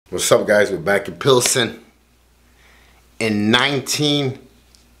What's up, guys? We're back in Pilsen. In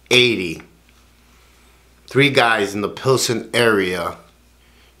 1980, 3 guys in the Pilsen area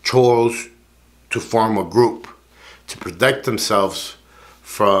chose to form a group to protect themselves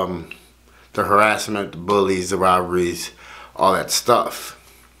from the harassment, the bullies, the robberies, all that stuff.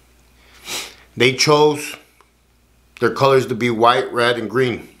 They chose their colors to be white, red, and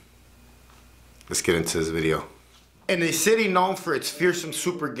green. Let's get into this video. In a city known for its fearsome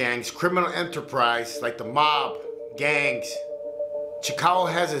super gangs, criminal enterprise like the mob, gangs, Chicago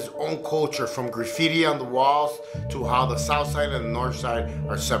has its own culture, from graffiti on the walls to how the south side and the north side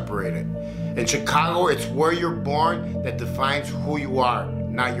are separated. In Chicago, it's where you're born that defines who you are,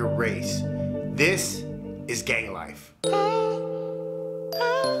 not your race. This is gang life.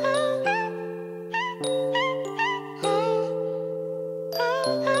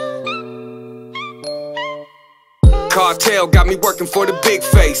 Cartel got me working for the big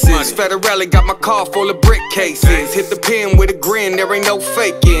faces. Federale got my car full of brick cases. Hit the pen with a grin, there ain't no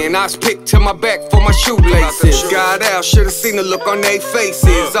faking. I was picked to my back for my shoelaces. Got out, should've seen the look on they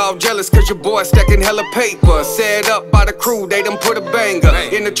faces. All jealous cause your boy stacking hella paper. Set up by the crew, they done put a banger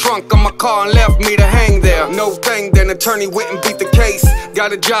in the trunk of my car and left me to hang there. No thing, then attorney went and beat the case.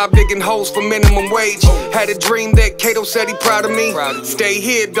 Got a job digging holes for minimum wage. Had a dream that Kato said he proud of me. Stay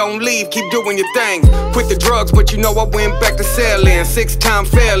here, don't leave, keep doing your thing. Quit the drugs, but you know I went back to selling, 6-time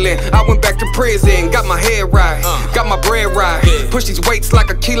failing. I went back to prison, got my head right, got my bread right. Push these weights like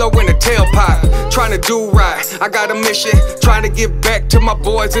a kilo in a tailpipe. Trying to do right, I got a mission. Trying to give back to my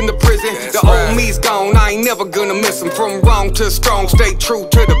boys in the prison. The old me's gone, I ain't never gonna miss them. From wrong to strong, stay true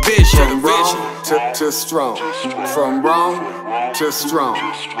to the vision. From wrong to strong, from wrong to strong,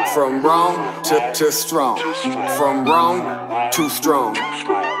 from wrong to strong, from wrong to strong.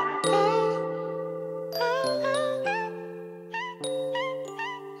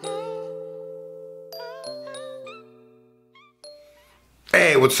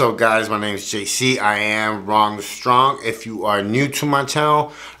 Hey, what's up, guys? My name is JC. I am Wrong to Strong. If you are new to my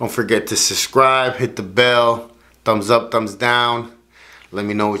channel, don't forget to subscribe, hit the bell, thumbs up, thumbs down. Let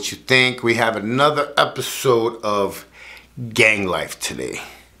me know what you think. We have another episode of Gang Life today.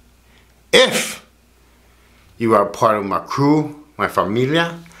 If you are part of my crew, my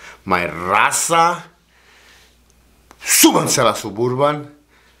familia, my raza, súbanse a la Suburban.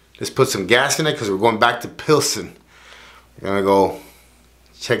 Let's put some gas in it because we're going back to Pilsen. We're gonna go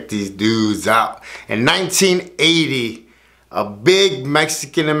check these dudes out. In 1980, a big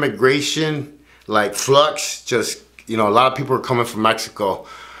Mexican immigration like flux, just, you know, a lot of people were coming from Mexico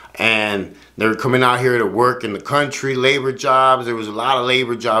and they were coming out here to work in the country, labor jobs. There was a lot of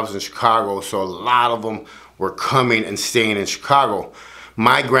labor jobs in Chicago, so a lot of them were coming and staying in Chicago.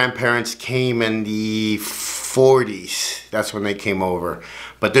 My grandparents came in the 40s. That's when they came over.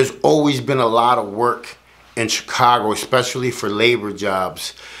 But there's always been a lot of work in Chicago, especially for labor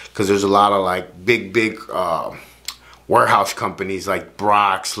jobs, because there's a lot of like big warehouse companies like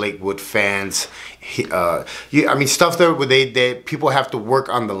Brock's, Lakewood Fans. I mean, stuff there where they people have to work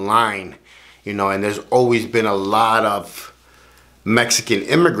on the line, you know. And there's always been a lot of Mexican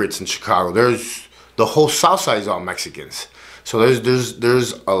immigrants in Chicago. There's the whole South Side is all Mexicans, so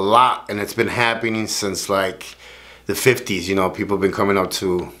there's a lot, and it's been happening since like the 50s. You know, people have been coming up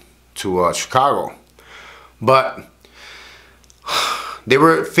to Chicago. But they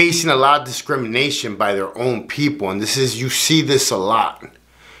were facing a lot of discrimination by their own people, and you see this a lot.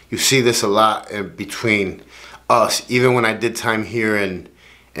 You see this a lot in between us. Even when I did time here in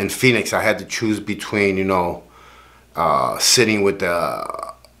Phoenix, I had to choose between, you know, sitting with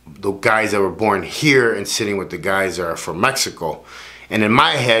the guys that were born here and sitting with the guys that are from Mexico. And in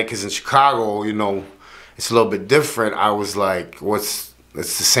my head, because in Chicago, you know, it's a little bit different, I was like,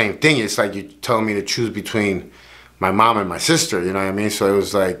 it's the same thing. It's like you're telling me to choose between my mom and my sister, you know what I mean? So it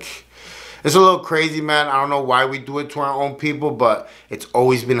was like, it's a little crazy, man. I don't know why we do it to our own people, but it's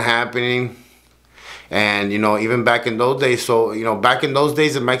always been happening. And, you know, even back in those days, so, you know, back in those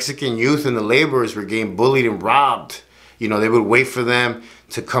days, the Mexican youth and the laborers were getting bullied and robbed. You know, they would wait for them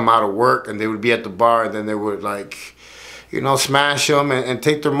to come out of work, and they would be at the bar, and then they would, like, you know, smash them and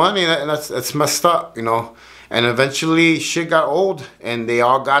take their money, and that's messed up, you know. And eventually shit got old, and they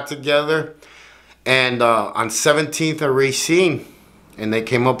all got together and on 17th and Racine, and they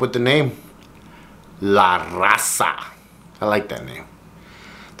came up with the name La Raza. I like that name.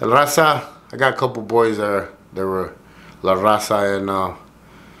 The Raza, I got a couple boys there that were La Raza, and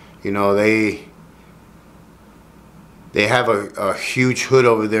you know, they have a huge hood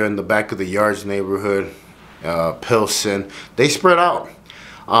over there in the back of the Yards neighborhood, Pilsen. They spread out.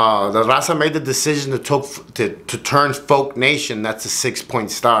 The Raza made the decision to turn Folk Nation. That's a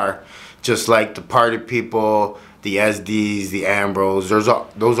 6-point star, just like the Party People, the SDs, the Ambrose. Those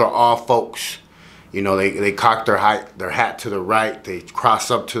are all folks. You know, they cock their hat to the right. They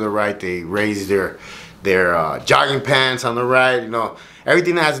cross up to the right. They raise their jogging pants on the right. You know,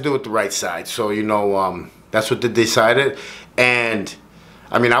 everything that has to do with the right side. So you know, that's what they decided. And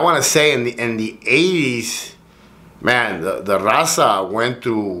I mean, I want to say in the 80s. Man, the Raza went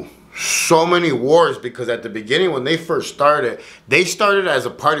through so many wars because at the beginning when they first started as a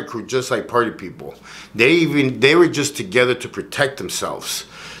party crew just like Party People. They were just together to protect themselves.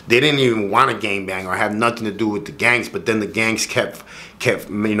 They didn't even want to gangbang or have nothing to do with the gangs, but then the gangs kept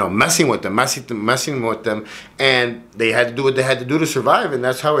you know messing with them, and they had to do what they had to do to survive, and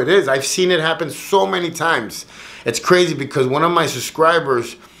that's how it is. I've seen it happen so many times. It's crazy because one of my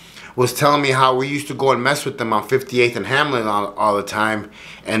subscribers was telling me how we used to go and mess with them on 58th and Hamlin all the time,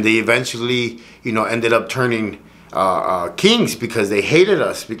 and they eventually, you know, ended up turning kings because they hated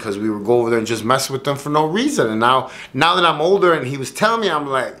us because we would go over there and just mess with them for no reason. And now that I'm older and he was telling me, I'm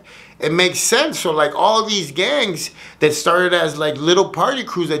like, it makes sense. So like all these gangs that started as like little party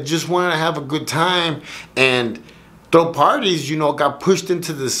crews that just wanted to have a good time and throw parties, you know, got pushed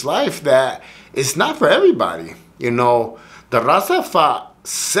into this life that it's not for everybody. You know, the Raza fought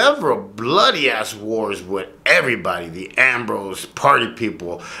several bloody ass wars with everybody, the Ambrose, Party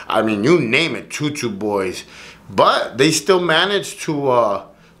People, I mean you name it, Tutu Boys, but they still managed to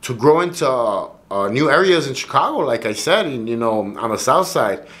grow into new areas in Chicago, like I said, and, you know, on the south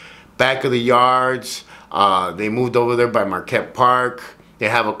side, back of the yards. They moved over there by Marquette Park. They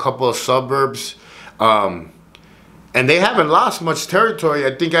have a couple of suburbs, and they haven't lost much territory.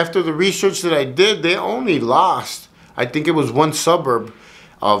 I think after the research that I did, they only lost, I think it was one suburb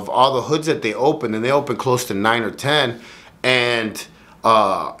of all the hoods that they opened, and they opened close to 9 or 10, and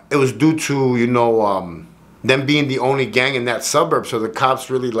it was due to, you know, them being the only gang in that suburb. So the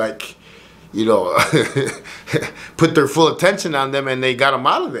cops really, like, you know, put their full attention on them, and they got them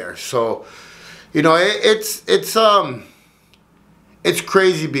out of there. So, you know, it's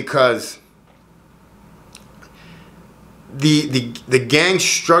crazy because the gang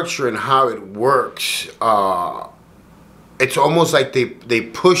structure and how it works. It's almost like they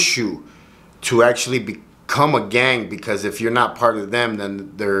push you to actually become a gang, because if you're not part of them,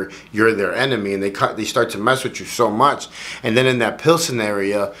 then you're their enemy, and they start to mess with you so much. And then in that Pilsen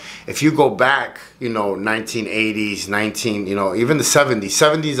area, if you go back, you know, 1980s, you know, even the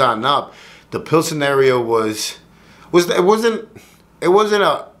 70s on up, the Pilsen area it wasn't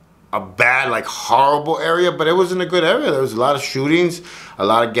a bad, like, horrible area, but it wasn't a good area. There was a lot of shootings, a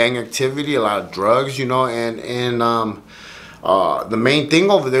lot of gang activity, a lot of drugs, you know, and the main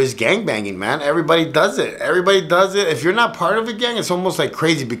thing over there is gangbanging, man. Everybody does it. Everybody does it. If you're not part of a gang, it's almost like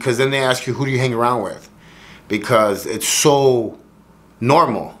crazy, because then they ask you, who do you hang around with? Because it's so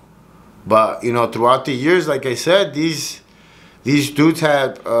normal. But, you know, throughout the years, like I said, these dudes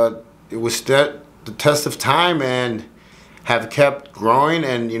had it was the test of time and have kept growing,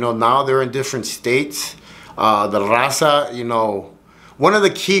 and, you know, now they're in different states. The Raza, you know, one of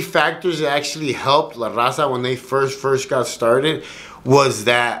the key factors that actually helped La Raza when they first got started was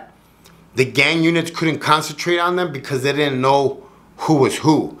that the gang units couldn't concentrate on them because they didn't know who was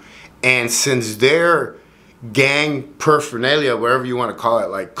who. And since their gang paraphernalia, whatever you want to call it,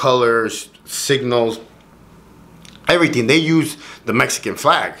 like colors, signals, everything, they use the Mexican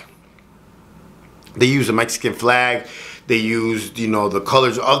flag. They use the Mexican flag. They used, you know, the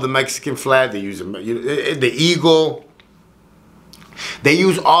colors of the Mexican flag. They use the eagle. They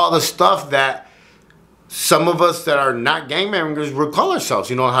use all the stuff that some of us that are not gang members would call ourselves.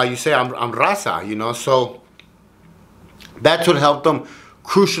 You know how you say, I'm Raza, you know. So that's what helped them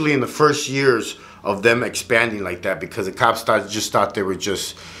crucially in the first years of them expanding like that, because the cops just thought they were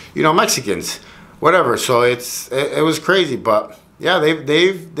just, you know, Mexicans, whatever. So it was crazy. But yeah,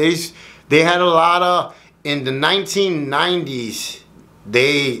 they had a lot of, in the 1990s,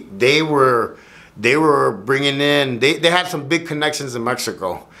 they were bringing in, they had some big connections in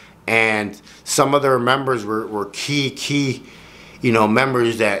Mexico, and some of their members were key, you know,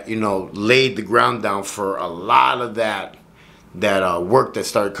 members that, you know, laid the ground down for a lot of that work that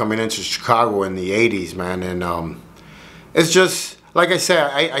started coming into Chicago in the 80s, man. And it's just, like I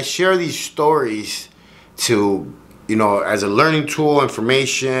said, I share these stories to, you know, as a learning tool,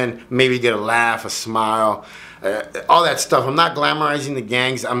 information, maybe get a laugh, a smile, all that stuff. I'm not glamorizing the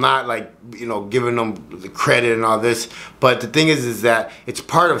gangs. I'm not, like, you know, giving them the credit and all this. But the thing is that it's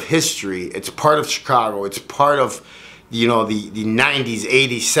part of history. It's part of Chicago. It's part of you know, the 90s,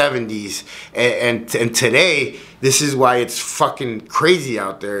 80s, 70s, and today, this is why it's fucking crazy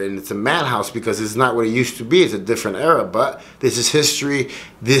out there, and it's a madhouse, because it's not what it used to be. It's a different era, but this is history.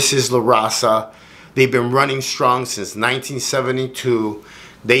 This is La Raza. They've been running strong since 1972.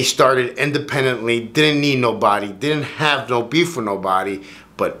 They started independently, didn't need nobody, didn't have no beef with nobody,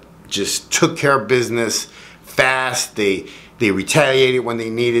 but just took care of business fast. They retaliated when they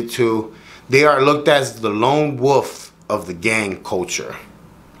needed to. They are looked at as the lone wolf of the gang culture.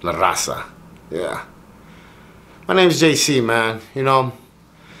 La Raza. Yeah. My name is JC, man. You know,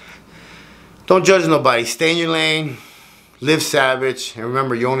 don't judge nobody. Stay in your lane. Live savage. And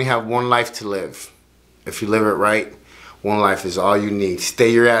remember, you only have one life to live. If you live it right, one life is all you need. Stay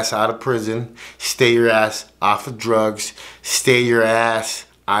your ass out of prison. Stay your ass off of drugs. Stay your ass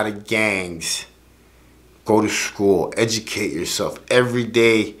out of gangs. Go to school. Educate yourself. Every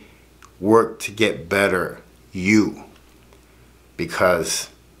day, work to get better. You. Because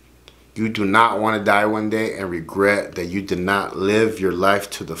you do not want to die one day and regret that you did not live your life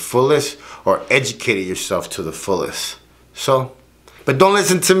to the fullest or educated yourself to the fullest. So, but don't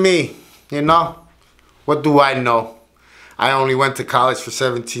listen to me, you know? What do I know? I only went to college for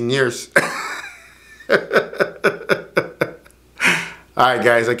 17 years. Alright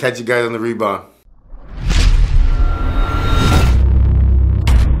guys, I'll catch you guys on the rebound.